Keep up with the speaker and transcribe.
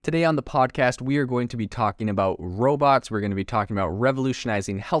Today on the podcast, we are going to be talking about robots. We're going to be talking about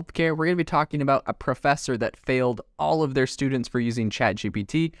revolutionizing healthcare. We're going to be talking about a professor that failed all of their students for using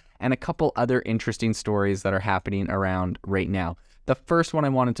ChatGPT and a couple other interesting stories that are happening around right now. The first one I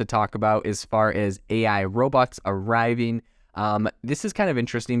wanted to talk about as far as AI robots arriving. This is kind of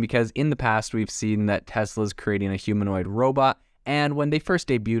interesting because in the past, we've seen that Tesla's creating a humanoid robot. And when they first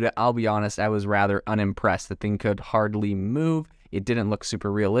debuted it, I'll be honest, I was rather unimpressed. The thing could hardly move. It didn't look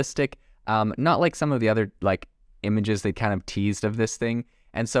super realistic. Not like some of the other images they kind of teased of this thing.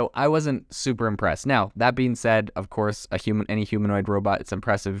 And so I wasn't super impressed. Now, that being said, of course, any humanoid robot, it's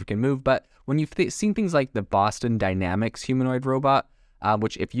impressive if it can move. But when you've seen things like the Boston Dynamics humanoid robot,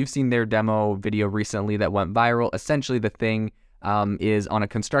 which if you've seen their demo video recently that went viral, essentially the thing is on a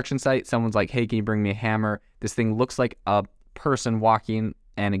construction site. Someone's like, hey, can you bring me a hammer? This thing looks like a person walking,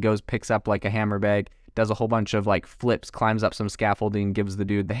 and it picks up like a hammer bag, does a whole bunch of flips, climbs up some scaffolding, gives the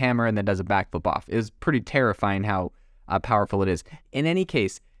dude the hammer, and then does a backflip off. It is pretty terrifying how powerful it is. In any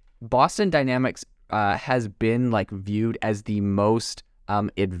case, Boston Dynamics has been viewed as the most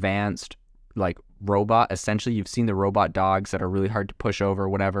advanced robot. Essentially, you've seen the robot dogs that are really hard to push over,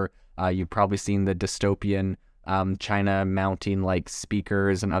 whatever. You've probably seen the dystopian China mounting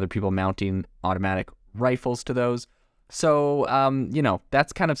speakers and other people mounting automatic rifles to those. So,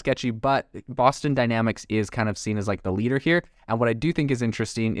 that's kind of sketchy, but Boston Dynamics is kind of seen as the leader here. And what I do think is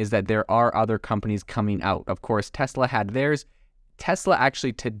interesting is that there are other companies coming out. Of course, Tesla had theirs. Tesla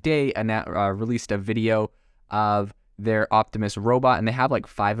actually today released a video of their Optimus robot, and they have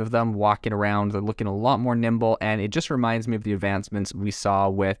 5 of them walking around. They're looking a lot more nimble, and it just reminds me of the advancements we saw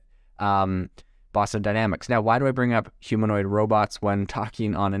with Boston Dynamics. Now, why do I bring up humanoid robots when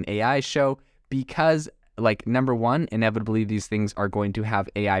talking on an AI show? Because number one, inevitably these things are going to have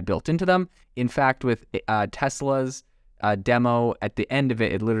AI built into them. In fact, with Tesla's demo, at the end of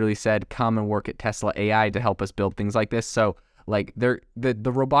it, it literally said, come and work at Tesla AI to help us build things like this. So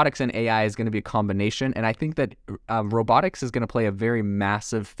the robotics and AI is going to be a combination. And I think that robotics is going to play a very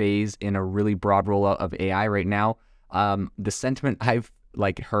massive phase in a really broad rollout of AI right now. The sentiment I've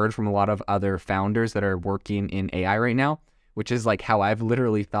heard from a lot of other founders that are working in AI right now, which is how I've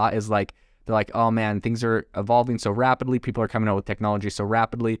literally thought is they're like, oh man, things are evolving so rapidly. People are coming out with technology so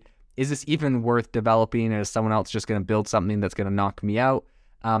rapidly. Is this even worth developing? Is someone else just going to build something that's going to knock me out?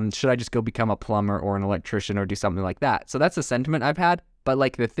 Should I just go become a plumber or an electrician or do something like that? So that's the sentiment I've had. But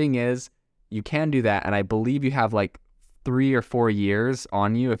the thing is, you can do that. And I believe you have 3 or 4 years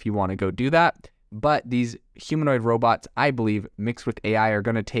on you if you want to go do that. But these humanoid robots, I believe, mixed with AI are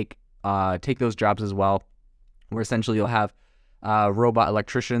going to take those jobs as well, where essentially you'll have robot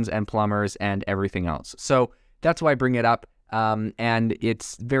electricians and plumbers and everything else. So that's why I bring it up. And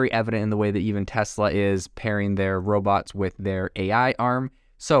it's very evident in the way that even Tesla is pairing their robots with their AI arm.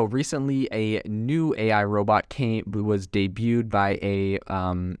 So recently, a new AI robot was debuted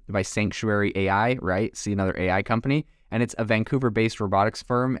by Sanctuary AI, right? See, another AI company, and it's a Vancouver-based robotics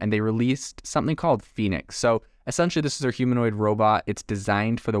firm, and they released something called Phoenix. So essentially, this is their humanoid robot. It's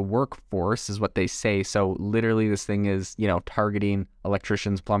designed for the workforce, is what they say. So literally, this thing is, targeting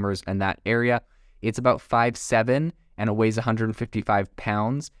electricians, plumbers, and that area. It's about 5'7", and it weighs 155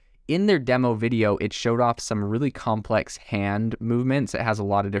 pounds. In their demo video, it showed off some really complex hand movements. It has a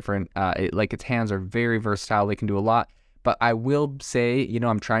lot of different, its hands are very versatile. They can do a lot. But I will say,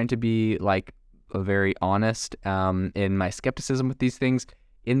 I'm trying to be very honest in my skepticism with these things.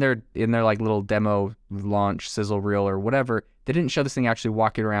 In their little demo launch sizzle reel or whatever, they didn't show this thing actually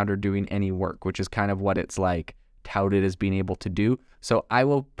walking around or doing any work, which is kind of what it's touted as being able to do. So I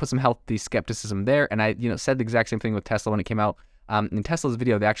will put some healthy skepticism there. And I said the exact same thing with Tesla when it came out. In Tesla's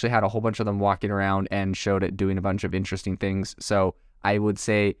video, they actually had a whole bunch of them walking around and showed it doing a bunch of interesting things. So I would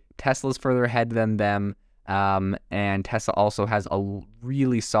say Tesla's further ahead than them. And Tesla also has a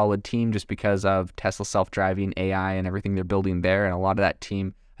really solid team just because of Tesla self-driving AI and everything they're building there. And a lot of that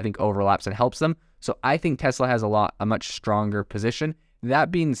team, I think, overlaps and helps them. So I think Tesla has a much stronger position.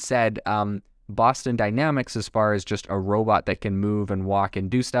 That being said, Boston Dynamics, as far as just a robot that can move and walk and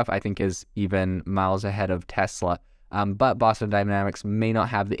do stuff, I think is even miles ahead of Tesla. But Boston Dynamics may not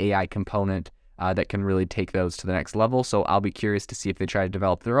have the AI component that can really take those to the next level. So I'll be curious to see if they try to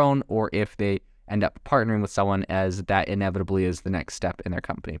develop their own or if they end up partnering with someone, as that inevitably is the next step in their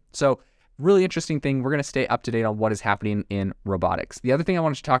company. So really interesting thing. We're going to stay up to date on what is happening in robotics. The other thing I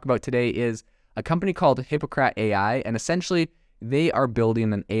wanted to talk about today is a company called Hippocrat AI, and essentially they are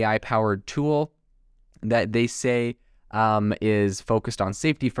building an AI-powered tool that they say is focused on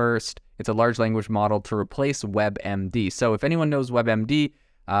safety first. It's a large language model to replace WebMD. So if anyone knows WebMD,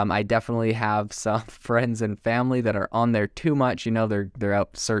 I definitely have some friends and family that are on there too much. They're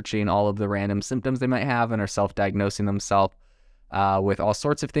out searching all of the random symptoms they might have and are self-diagnosing themselves with all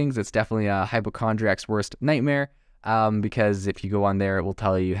sorts of things. It's definitely a hypochondriac's worst nightmare, because if you go on there, it will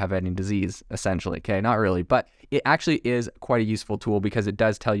tell you have any disease, essentially. Okay, not really, but it actually is quite a useful tool because it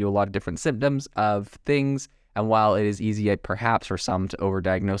does tell you a lot of different symptoms of things. And while it is easy, perhaps for some to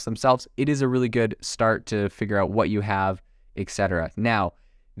overdiagnose themselves, it is a really good start to figure out what you have, etc. Now,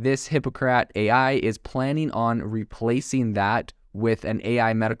 this Hippocrat AI is planning on replacing that with an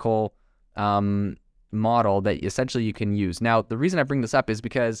AI medical model that essentially you can use. Now, the reason I bring this up is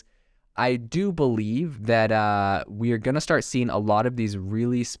because I do believe that we are going to start seeing a lot of these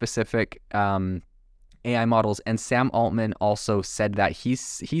really specific AI models. And Sam Altman also said that he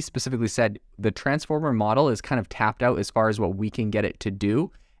specifically said the transformer model is kind of tapped out as far as what we can get it to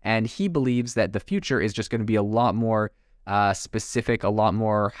do. And he believes that the future is just going to be a lot more specific, a lot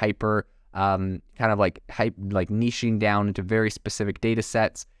more hyper, kind of like niching down into very specific data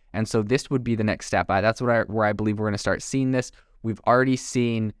sets. And so this would be the next step. That's where I believe we're going to start seeing this. We've already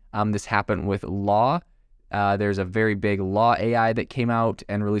seen this happen with law. There's a very big law AI that came out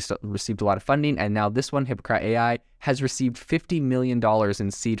and received a lot of funding. And now this one, Hippocrat AI, has received $50 million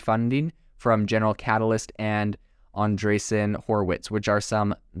in seed funding from General Catalyst and Andreessen Horowitz, which are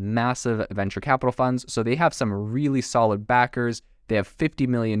some massive venture capital funds. So they have some really solid backers. They have $50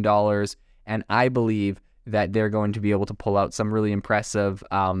 million. And I believe that they're going to be able to pull out some really impressive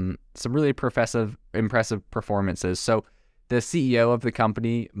performances. So the CEO of the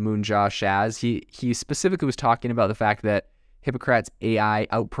company, Munjah Shaz, he specifically was talking about the fact that Hippocrat's AI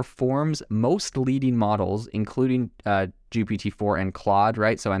outperforms most leading models, including GPT-4 and Claude,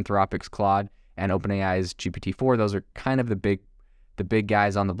 right? So Anthropic's Claude and OpenAI's GPT-4, those are kind of the big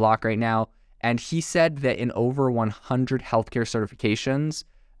guys on the block right now. And he said that in over 100 healthcare certifications,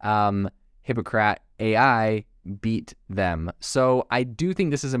 Hippocrat AI beat them. So I do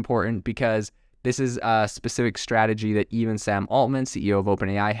think this is important because this is a specific strategy that even Sam Altman, CEO of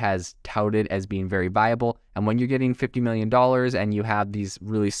OpenAI, has touted as being very viable. And when you're getting $50 million and you have these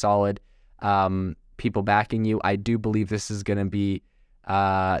really solid people backing you, I do believe this is going to be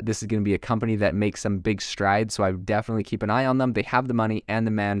a company that makes some big strides. So I would definitely keep an eye on them. They have the money and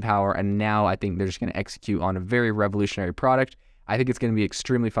the manpower, and now I think they're just going to execute on a very revolutionary product. I think it's going to be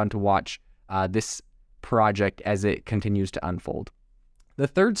extremely fun to watch this project as it continues to unfold. The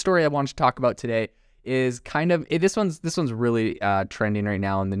third story I want to talk about today is this one's really trending right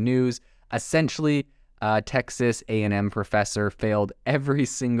now in the news. Essentially, Texas A&M professor failed every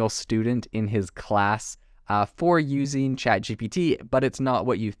single student in his class for using ChatGPT, but it's not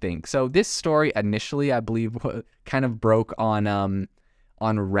what you think. So this story initially, I believe, kind of broke on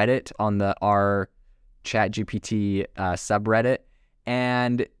Reddit, on the r ChatGPT subreddit,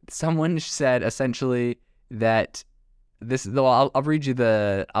 and someone said essentially that this. Though I'll read you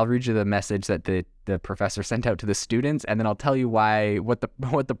the message that the professor sent out to the students, and then I'll tell you what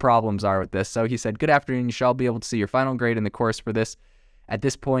the problems are with this. So he said, "Good afternoon. You shall be able to see your final grade in the course for this. At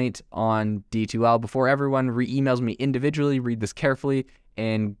this point on D2L, before everyone re-emails me individually, read this carefully.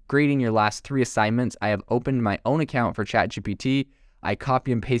 In grading your last 3 assignments, I have opened my own account for ChatGPT. I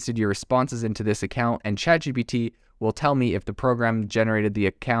copy and pasted your responses into this account, and ChatGPT will tell me if the program generated the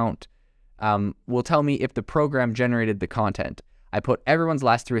account, will tell me if the program generated the content. I put everyone's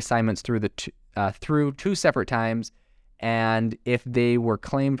last 3 assignments through through 2 separate times, and if they were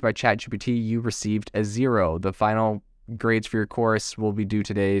claimed by ChatGPT, you received a 0. The final grades for your course will be due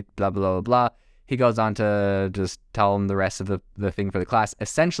today, blah, blah, blah, blah." He goes on to just tell them the rest of the thing for the class.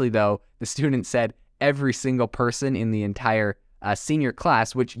 Essentially, though, the student said every single person in the entire senior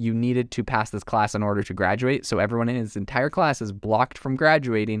class, which you needed to pass this class in order to graduate. So everyone in his entire class is blocked from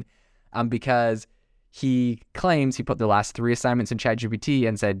graduating because he claims he put the last 3 assignments in ChatGPT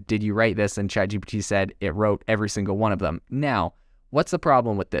and said, "Did you write this?" And ChatGPT said it wrote every single one of them. Now, what's the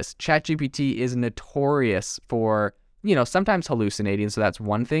problem with this? ChatGPT is notorious for, sometimes hallucinating, so that's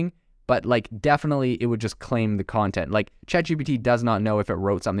one thing. But definitely it would just claim the content. ChatGPT does not know if it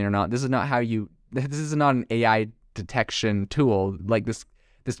wrote something or not. This is not an AI detection tool.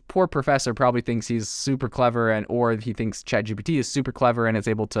 This poor professor probably thinks he's super clever, or he thinks ChatGPT is super clever and it's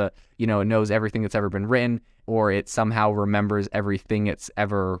able to, it knows everything that's ever been written, or it somehow remembers everything it's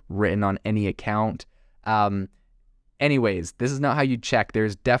ever written on any account. Anyways, this is not how you check.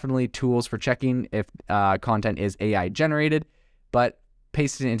 There's definitely tools for checking if content is AI generated, but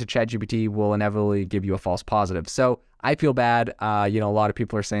pasting it into ChatGPT will inevitably give you a false positive. So I feel bad. A lot of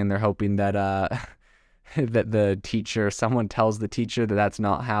people are saying they're hoping that that someone tells the teacher that that's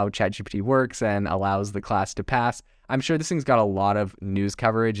not how ChatGPT works and allows the class to pass. I'm sure this thing's got a lot of news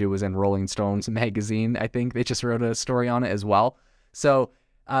coverage. It was in Rolling Stones magazine, I think. They just wrote a story on it as well. So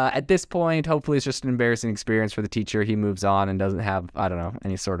at this point, hopefully it's just an embarrassing experience for the teacher. He moves on and doesn't have, I don't know,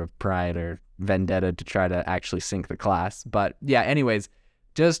 any sort of pride or vendetta to try to actually sink the class. But yeah, anyways,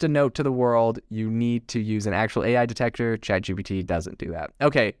 just a note to the world, you need to use an actual AI detector. ChatGPT doesn't do that.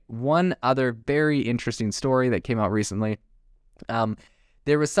 Okay, one other very interesting story that came out recently.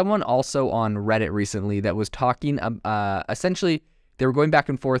 There was someone also on Reddit recently that was talking, essentially, they were going back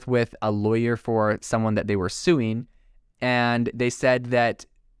and forth with a lawyer for someone that they were suing, and they said that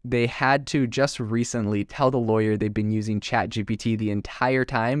they had to just recently tell the lawyer they've been using ChatGPT the entire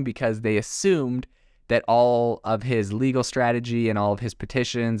time because they assumed that all of his legal strategy and all of his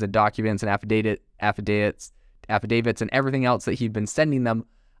petitions and documents and affidavits and everything else that he'd been sending them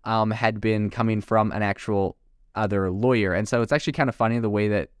had been coming from an actual other lawyer. And so it's actually kind of funny the way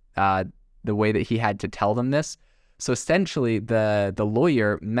that he had to tell them this. So essentially, the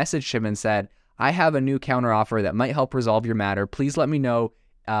lawyer messaged him and said, "I have a new counteroffer that might help resolve your matter. Please let me know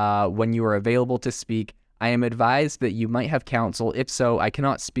when you are available to speak. I am advised that you might have counsel. If so, I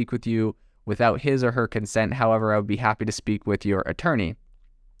cannot speak with you without his or her consent. However, I would be happy to speak with your attorney."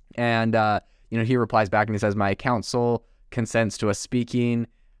 And he replies back and he says, "My counsel consents to us speaking.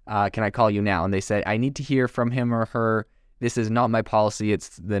 Can I call you now?" And they said, "I need to hear from him or her. This is not my policy.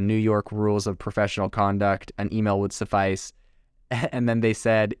 It's the New York rules of professional conduct. An email would suffice." And then they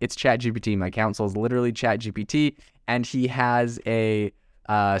said, "It's ChatGPT. My counsel is literally ChatGPT." And he has a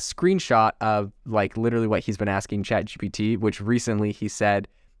screenshot of like literally what he's been asking ChatGPT, which recently he said,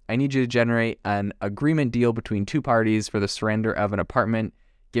 "I need you to generate an agreement deal between two parties for the surrender of an apartment.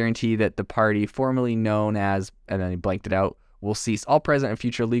 Guarantee that the party formerly known as," and then he blanked it out, "will cease all present and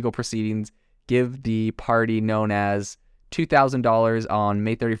future legal proceedings. Give the party known as $2,000 on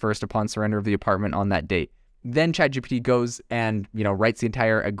May 31st upon surrender of the apartment on that date." Then ChatGPT goes and, writes the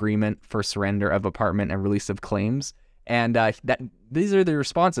entire agreement for surrender of apartment and release of claims. And these are the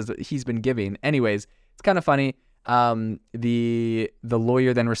responses that he's been giving. Anyways, it's kind of funny. The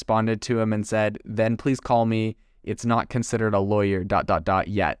lawyer then responded to him and said, "Then please call me. It's not considered a lawyer, ...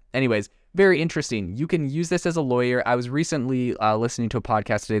 yet." Anyways, very interesting. You can use this as a lawyer. I was recently listening to a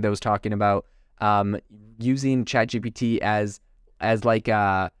podcast today that was talking about using ChatGPT as like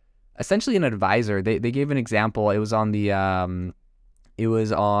essentially an advisor. They gave an example. It was on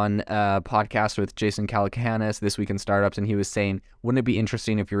a podcast with Jason Calacanis, This Week in Startups, and he was saying, wouldn't it be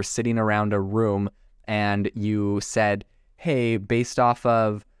interesting if you were sitting around a room and you said, "Hey, based off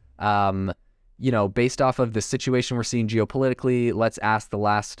of the situation we're seeing geopolitically, let's ask the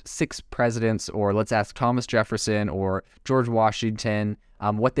last 6 presidents, or let's ask Thomas Jefferson or George Washington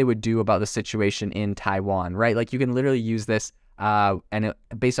what they would do about the situation in Taiwan," right? Like you can literally use this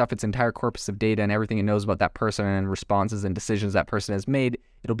based off its entire corpus of data and everything it knows about that person and responses and decisions that person has made,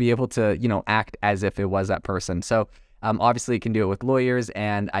 it'll be able to, act as if it was that person. So obviously it can do it with lawyers,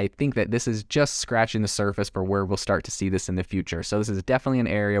 and I think that this is just scratching the surface for where we'll start to see this in the future. So this is definitely an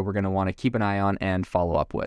area we're going to want to keep an eye on and follow up with.